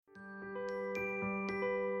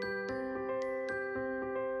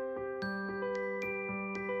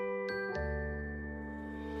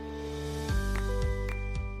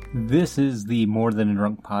This is the More Than a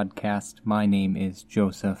Drunk podcast. My name is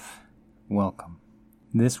Joseph. Welcome.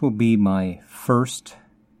 This will be my first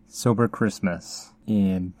sober Christmas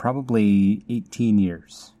in probably 18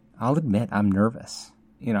 years. I'll admit I'm nervous.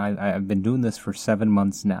 I've been doing this for 7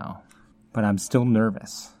 months now, but I'm still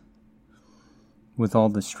nervous. With all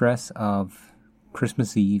the stress of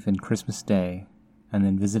Christmas Eve and Christmas Day, and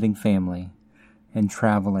then visiting family, and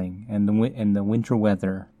traveling, and the winter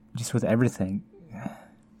weather, just with everything.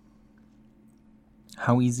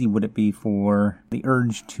 How easy would it be for the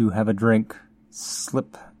urge to have a drink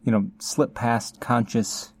slip past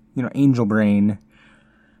conscious, angel brain,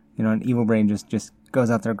 an evil brain just goes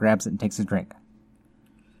out there, grabs it, and takes a drink.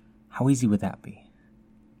 How easy would that be?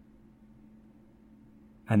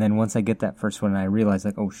 And then once I get that first one, I realize,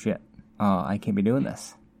 oh shit, I can't be doing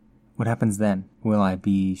this. What happens then? Will I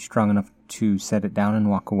be strong enough to set it down and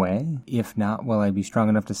walk away? If not, will I be strong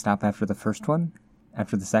enough to stop after the first one?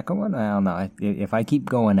 After the second one? I don't know. If I keep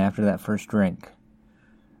going after that first drink,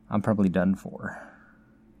 I'm probably done for.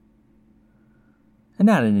 And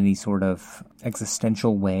not in any sort of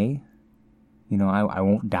existential way. I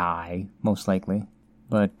won't die, most likely.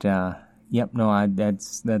 But, that's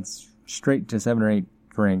straight to 7 or 8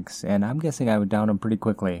 drinks. And I'm guessing I would down them pretty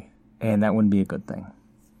quickly. And that wouldn't be a good thing.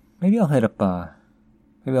 Maybe I'll hit up an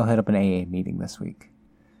AA meeting this week.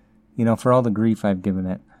 For all the grief I've given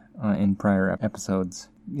it. In prior episodes,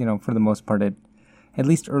 for the most part, at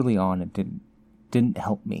least early on, it didn't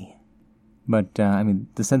help me. But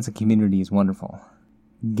the sense of community is wonderful.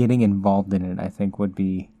 Getting involved in it, I think, would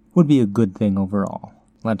be a good thing overall.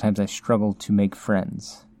 A lot of times, I struggle to make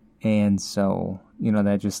friends, and so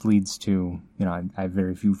that just leads to I have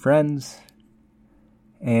very few friends,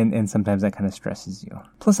 and sometimes that kind of stresses you.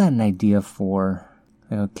 Plus, I had an idea for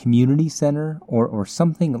a community center or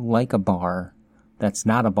something like a bar. That's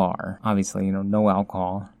not a bar, obviously, no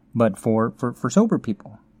alcohol, but for sober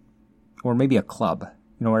people. Or maybe a club,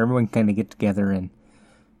 where everyone can kind of get together and,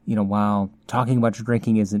 while talking about your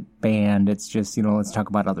drinking isn't banned, it's just, let's talk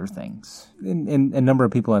about other things. And a number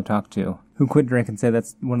of people I've talked to who quit drinking say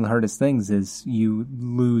that's one of the hardest things is you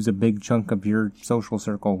lose a big chunk of your social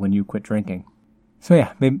circle when you quit drinking. So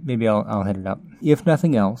yeah, maybe I'll hit it up. If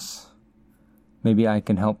nothing else, maybe I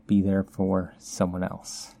can help be there for someone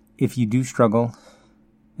else. If you do struggle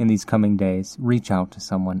in these coming days, reach out to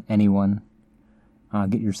someone, anyone.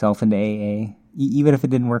 Get yourself into AA, even if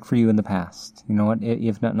it didn't work for you in the past. You know what?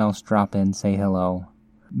 If nothing else, drop in, say hello.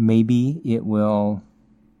 Maybe it will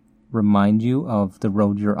remind you of the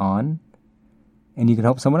road you're on, and you can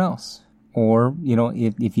help someone else. Or,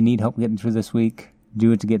 if you need help getting through this week,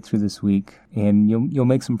 do it to get through this week, and you'll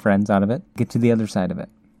make some friends out of it. Get to the other side of it.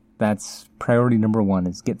 That's priority number 1,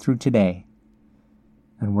 is get through today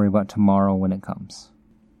and worry about tomorrow when it comes.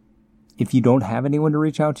 If you don't have anyone to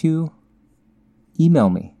reach out to,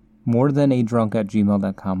 email me,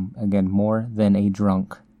 morethanadrunk@gmail.com. Again,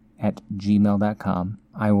 morethanadrunk@gmail.com.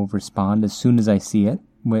 I will respond as soon as I see it,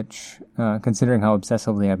 which, considering how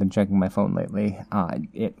obsessively I've been checking my phone lately,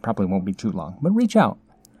 it probably won't be too long. But reach out.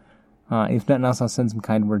 If nothing else, I'll send some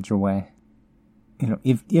kind words your way.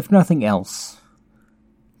 If nothing else,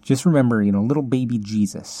 just remember, little baby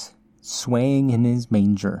Jesus swaying in his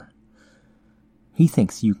manger. He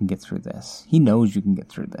thinks you can get through this. He knows you can get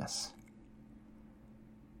through this.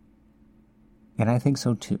 And I think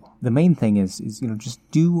so too. The main thing is just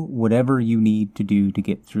do whatever you need to do to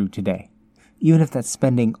get through today. Even if that's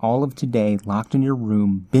spending all of today locked in your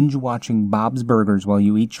room, binge watching Bob's Burgers while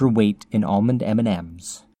you eat your weight in almond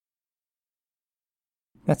M&Ms.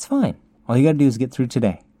 That's fine. All you gotta do is get through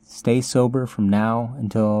today. Stay sober from now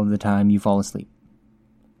until the time you fall asleep.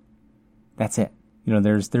 That's it.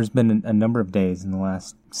 There's been a number of days in the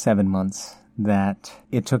last 7 months that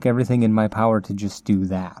it took everything in my power to just do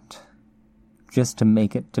that. Just to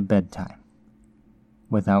make it to bedtime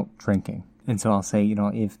without drinking. And so I'll say,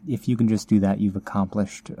 if you can just do that, you've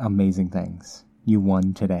accomplished amazing things. You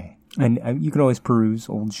won today. And you can always peruse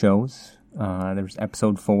old shows. There's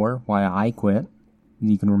episode 4, Why I Quit.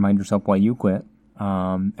 You can remind yourself why you quit.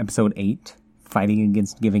 Episode 8, Fighting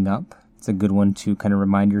Against Giving Up. It's a good one to kind of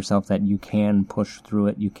remind yourself that you can push through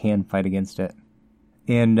it, you can fight against it.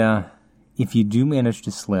 And if you do manage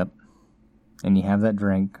to slip, and you have that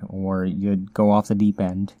drink, or you go off the deep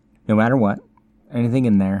end, no matter what, anything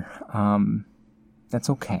in there,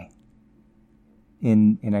 that's okay.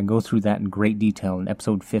 And I go through that in great detail in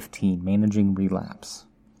episode 15, Managing Relapse.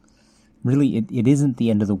 Really, it isn't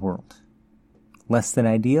the end of the world. Less than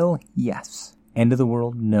ideal? Yes. End of the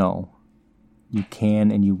world? No. You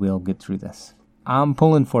can and you will get through this. I'm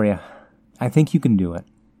pulling for you. I think you can do it.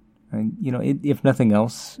 And, if nothing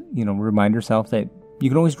else, remind yourself that You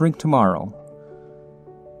can always drink tomorrow,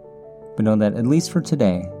 but know that at least for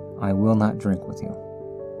today, I will not drink with you.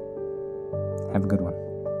 Have a good one.